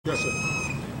Yes, sir.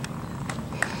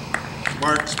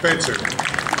 Mark Spencer.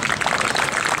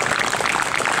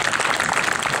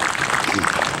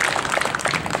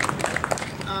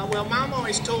 Well, Mom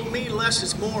always told me less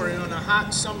is more, and on a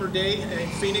hot summer day in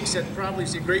Phoenix, that probably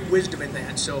is a great wisdom in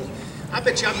that. So I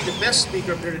bet you I'll be the best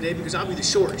speaker up here today because I'll be the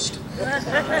shortest.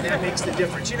 That makes the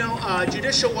difference. You know,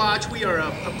 Judicial Watch, we are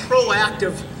a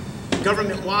proactive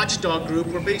government watchdog group.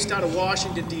 We're based out of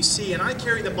Washington, D.C., and I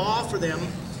carry the ball for them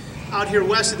out here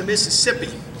west of the Mississippi.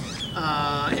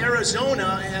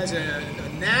 Arizona has a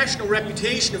national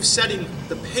reputation of setting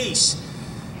the pace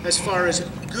as far as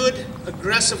good,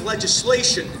 aggressive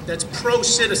legislation that's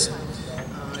pro-citizen.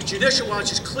 Judicial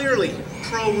Watch is clearly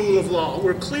pro-rule of law.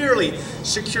 We're clearly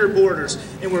secure borders,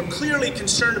 and we're clearly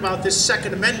concerned about this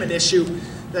Second Amendment issue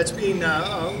that's being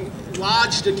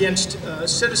lodged against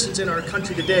citizens in our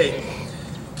country today.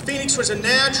 Phoenix was a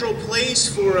natural place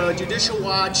for Judicial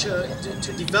Watch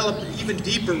to develop even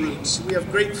deeper roots. We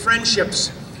have great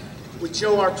friendships with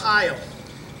Joe Arpaio.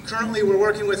 Currently, we're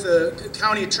working with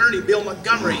County Attorney Bill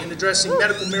Montgomery in addressing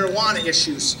medical marijuana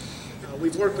issues.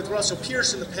 We've worked with Russell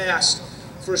Pierce in the past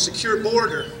for a secure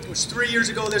border. It was 3 years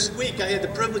ago this week I had the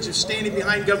privilege of standing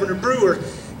behind Governor Brewer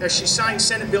as she signed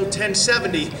Senate Bill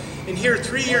 1070. And here,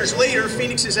 3 years later,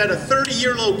 Phoenix is at a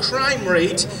 30-year low crime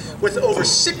rate with over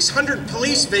 600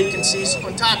 police vacancies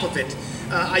on top of it.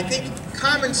 I think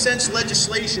common sense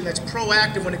legislation that's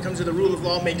proactive when it comes to the rule of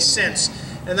law makes sense,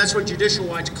 and that's what Judicial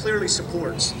Watch clearly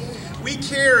supports. We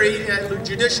carry at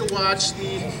Judicial Watch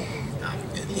the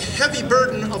heavy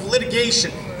burden of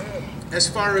litigation as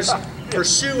far as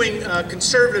pursuing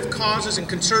conservative causes and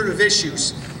conservative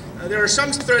issues. There are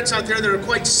some threats out there that are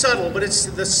quite subtle, but it's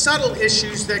the subtle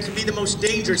issues that can be the most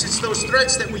dangerous. It's those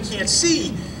threats that we can't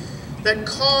see that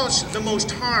cause the most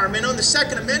harm. And on the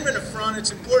Second Amendment front, it's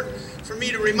important for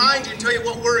me to remind you and tell you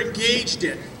what we're engaged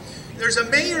in. There's a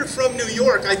mayor from New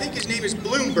York, I think his name is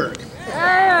Bloomberg.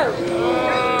 Now,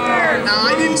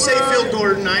 I didn't say Phil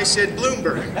Gordon, I said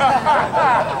Bloomberg.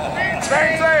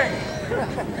 Same thing.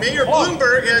 Mayor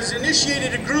Bloomberg has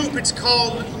initiated a group, it's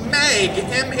called MAG,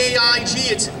 M-A-I-G,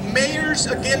 it's Mayors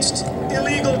Against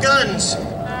Illegal Guns.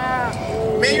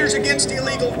 Mayors Against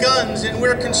Illegal Guns, and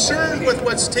we're concerned with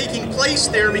what's taking place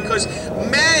there because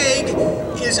MAG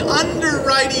is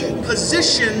underwriting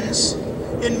positions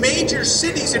in major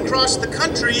cities across the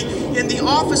country in the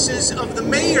offices of the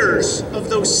mayors of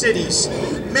those cities.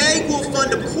 MAG will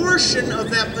fund a portion of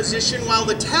that position while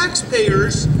the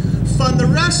taxpayers fund the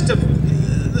rest of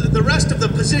the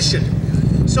position.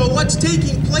 So what's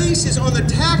taking place is on the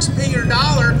taxpayer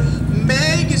dollar,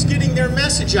 MAG is getting their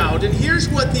message out. And here's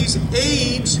what these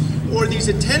aides or these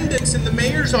attendants in the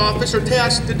mayor's office are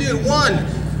tasked to do. One,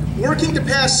 working to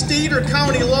pass state or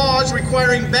county laws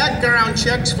requiring background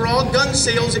checks for all gun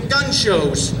sales at gun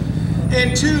shows.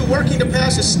 And two, working to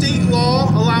pass a state law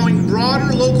allowing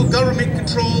broader local government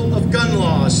control of gun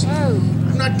laws.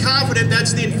 I'm not confident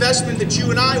that's the investment that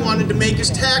you and I wanted to make as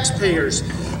taxpayers.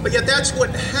 But yet that's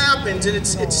what happens, and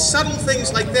it's subtle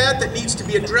things like that that needs to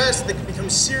be addressed that can become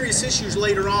serious issues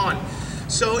later on.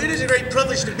 So it is a great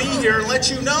privilege to be here and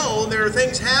let you know there are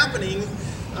things happening,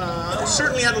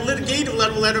 certainly at a litigative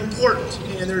level, that are important.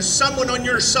 And there's someone on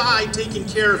your side taking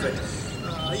care of it.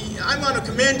 I want to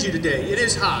commend you today. It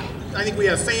is hot. I think we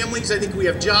have families, I think we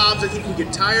have jobs, I think we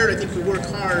get tired, I think we work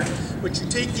hard, but you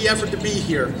take the effort to be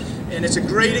here. And it's a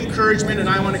great encouragement, and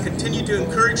I want to continue to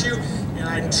encourage you, and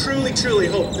I truly, truly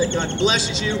hope that God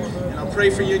blesses you, and I'll pray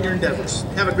for you in your endeavors.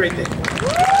 Have a great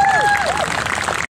day.